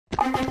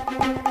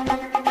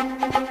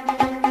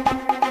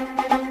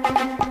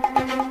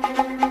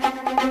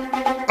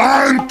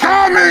I'm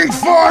coming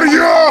for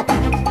you!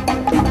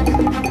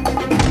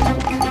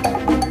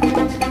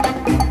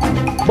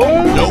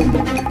 Boom. Nope.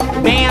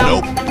 Bam.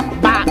 Nope.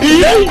 Bop.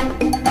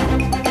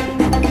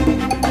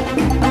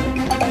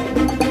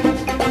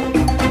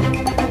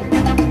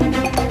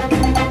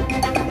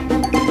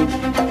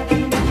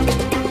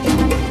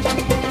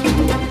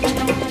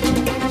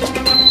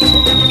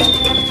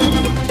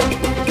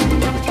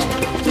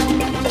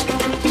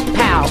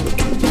 Pow.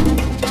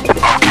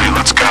 Okay,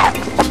 let's go.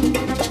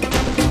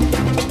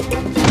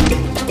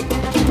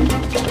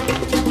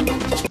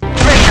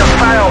 Mission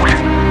failed.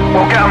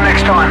 We'll get them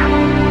next time.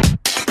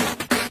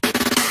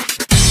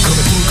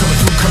 Coming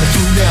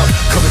through now.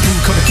 Coming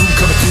through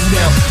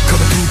now.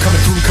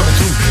 Coming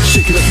through.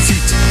 Shake it like it's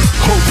heat.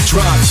 Hold the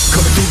drive.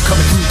 Coming through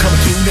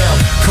now.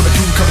 Coming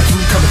through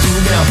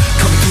now.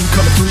 Coming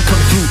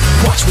through.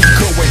 Watch where you're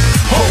going.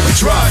 Hold the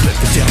drive. Let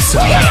the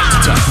downside out to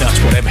top notch.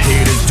 Whatever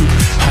haters do.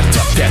 Hot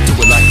top that. Do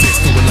it like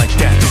this. Do it like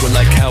that. Do it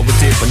like how we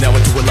did. But now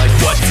I do it like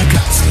what?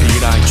 Got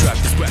speed. I ain't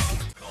trapped this bracket.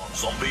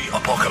 Zombie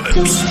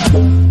apocalypse.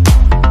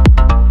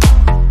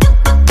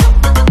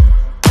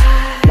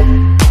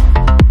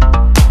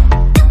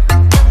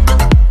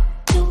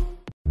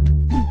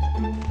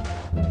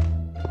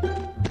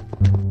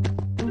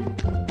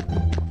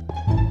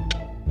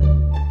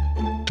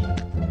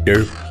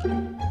 Go.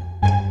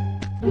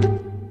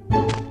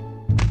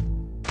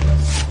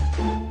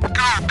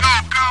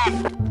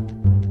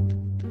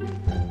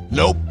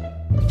 Nope.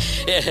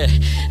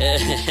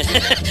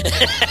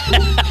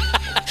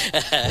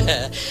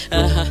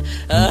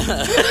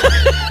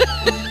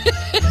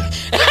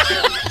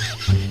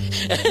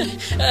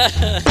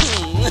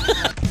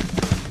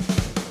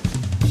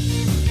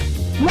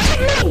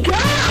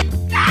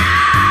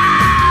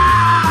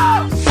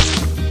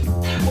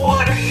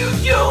 What are you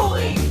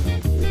doing?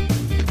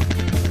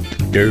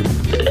 Go.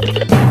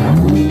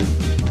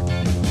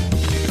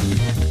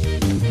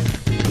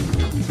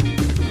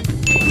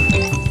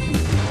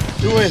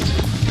 Do it!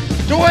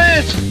 Do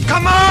it!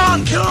 Come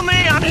on, kill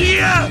me! I'm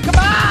here! Come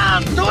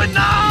on! Do it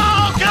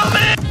now! Kill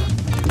me!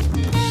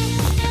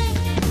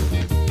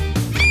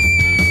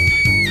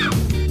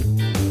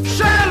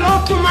 Say hello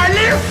to my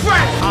little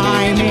friend!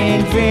 I'm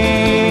invincible,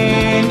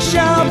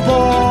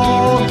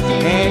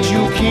 and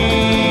you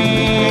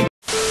can't.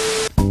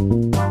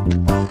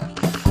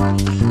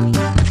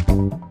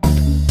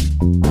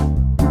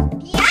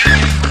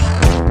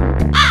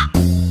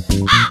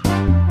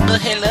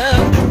 Hello.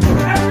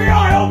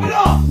 FBI, open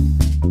up!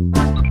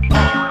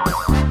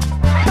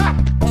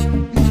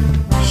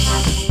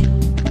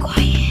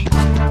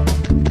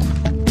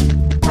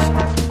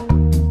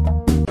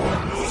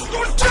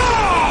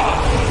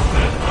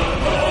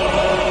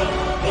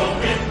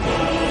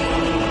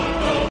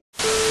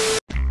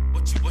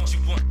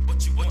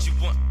 What you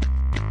want?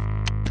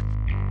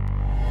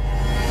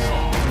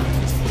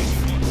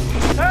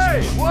 Hey,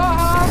 what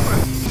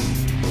happened?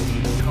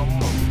 Come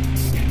on.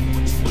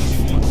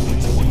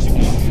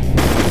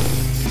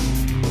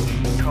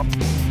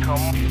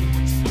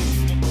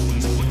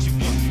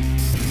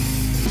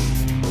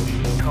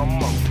 Come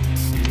on.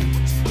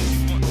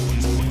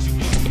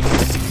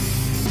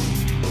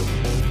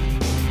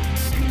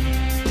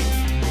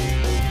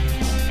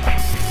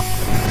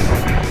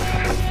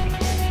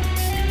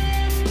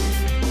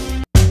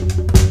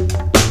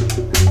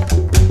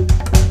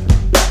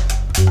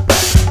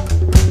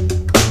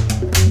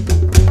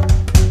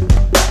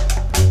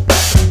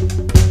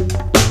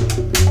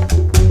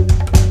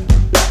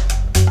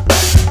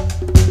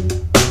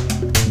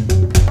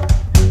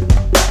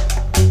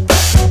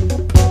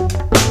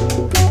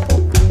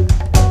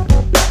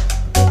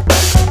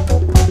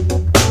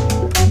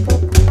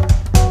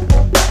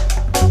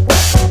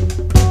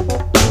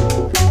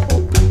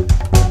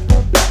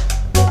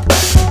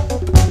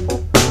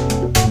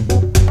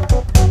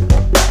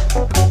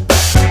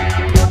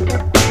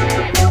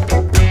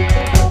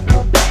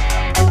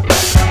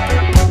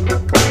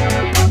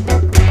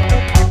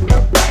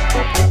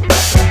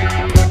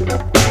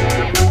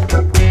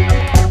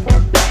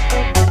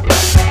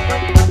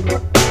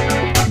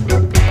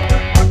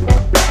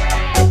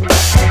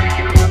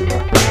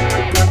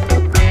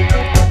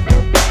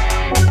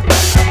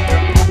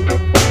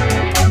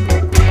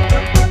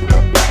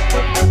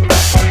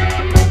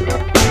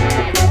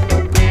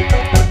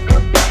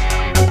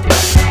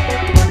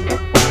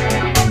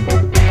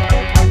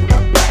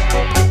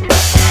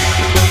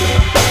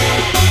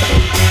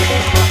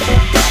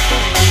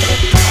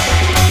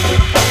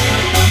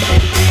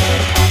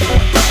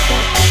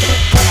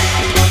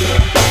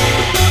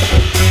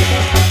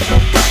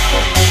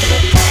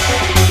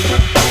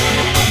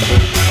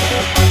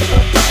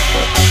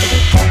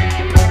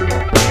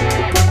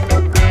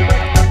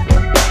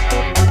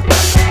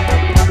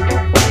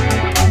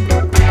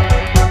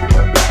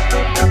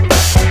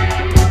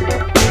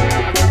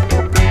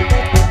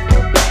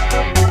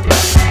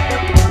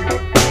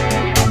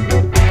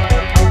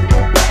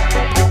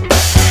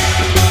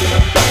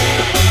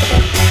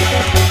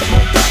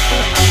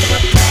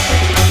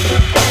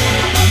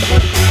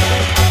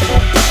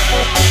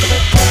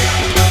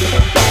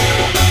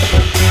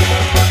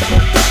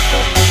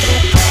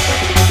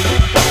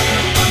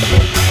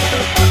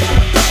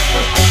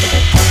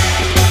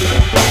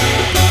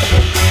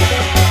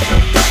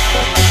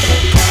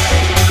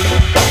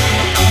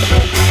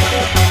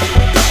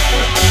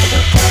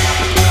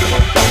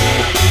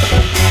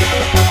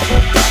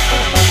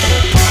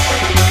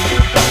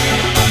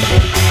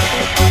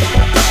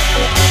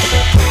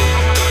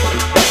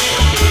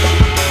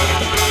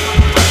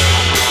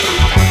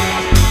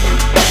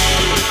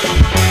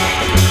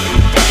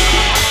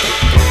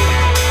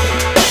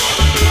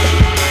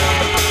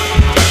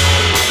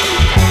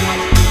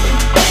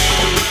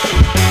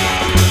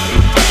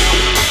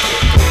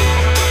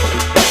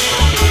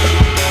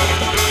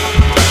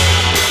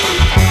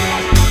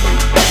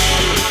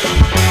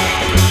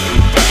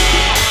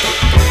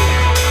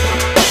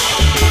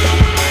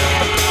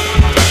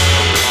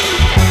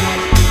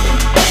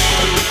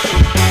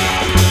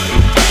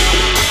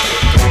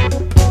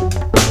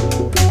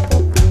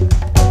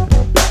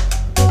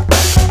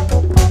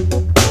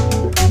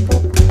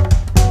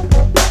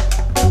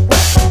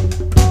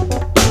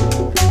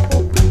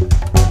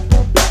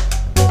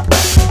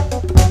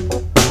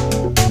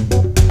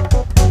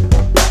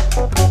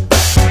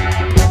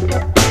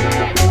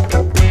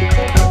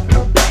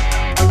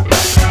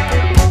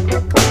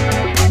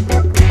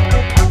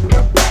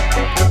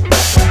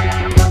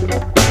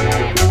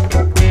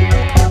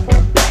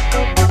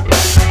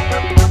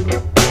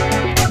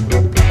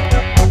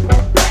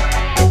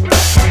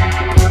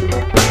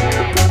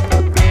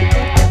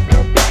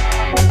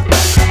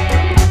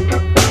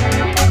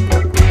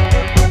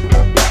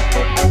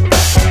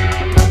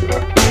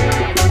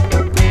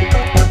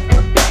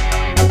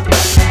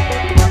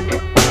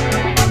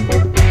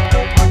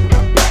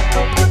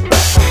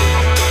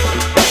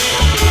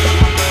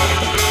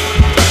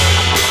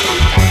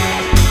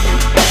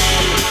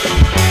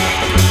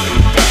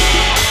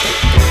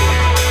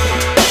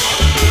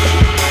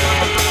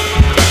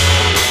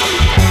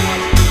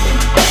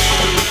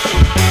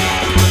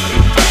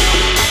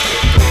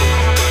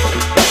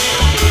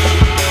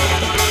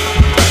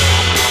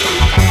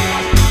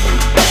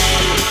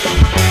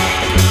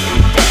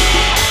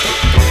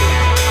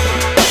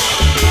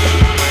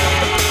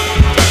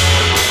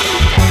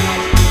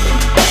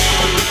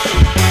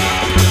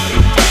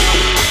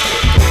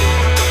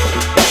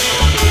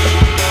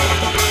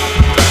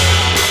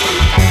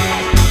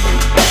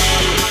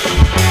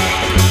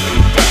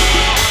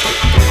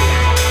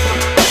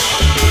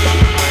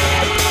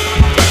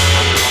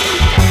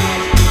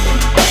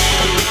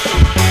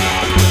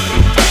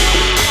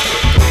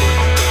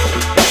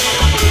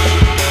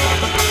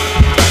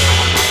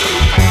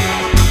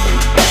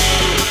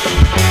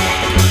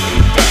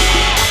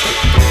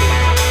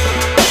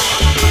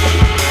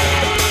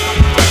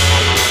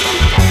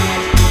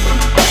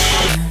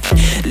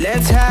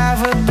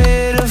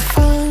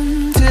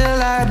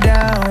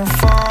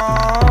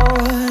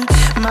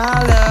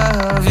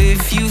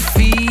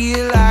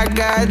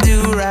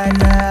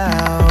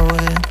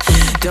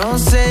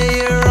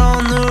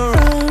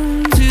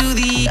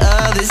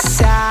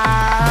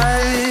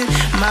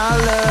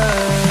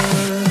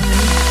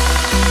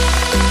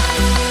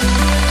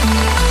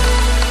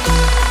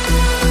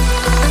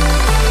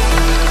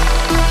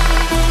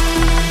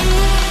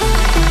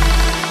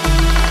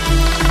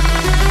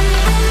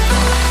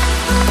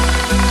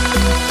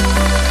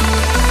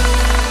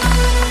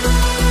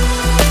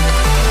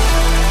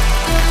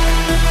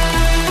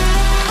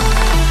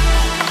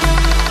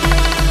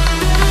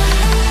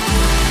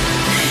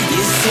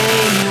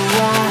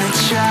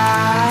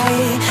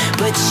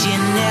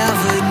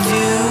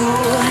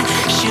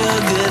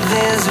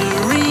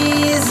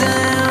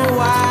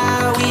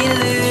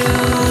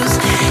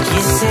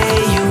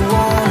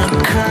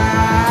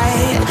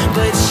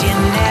 which you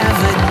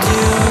never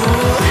do.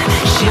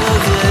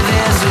 Sugar,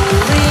 there's a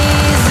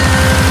reason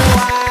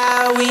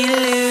why we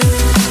lose.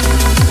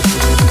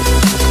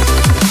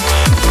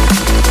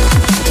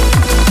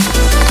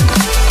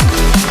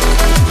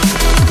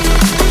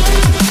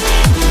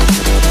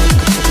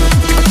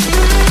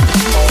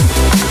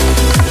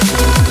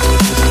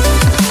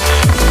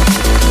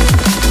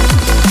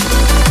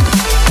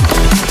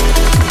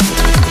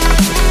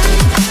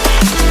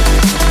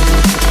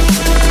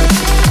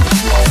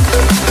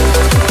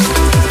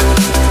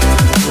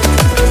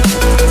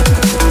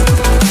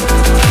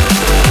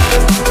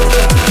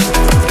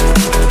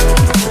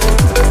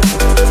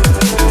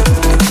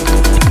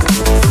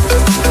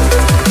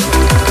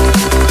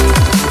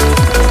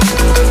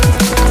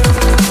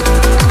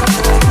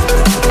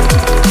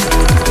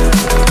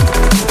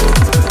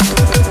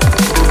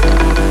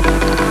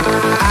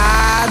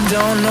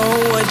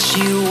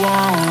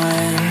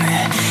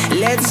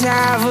 Let's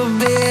have a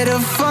bit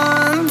of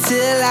fun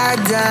till I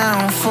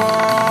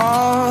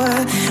downfall.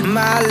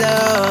 My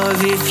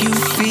love, if you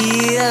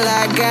feel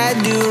like I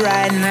do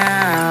right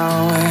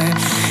now,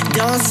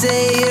 don't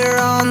say you're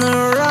on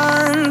the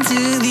run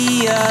to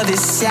the other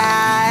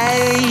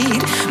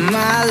side.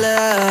 My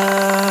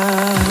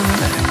love,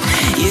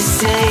 you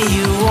say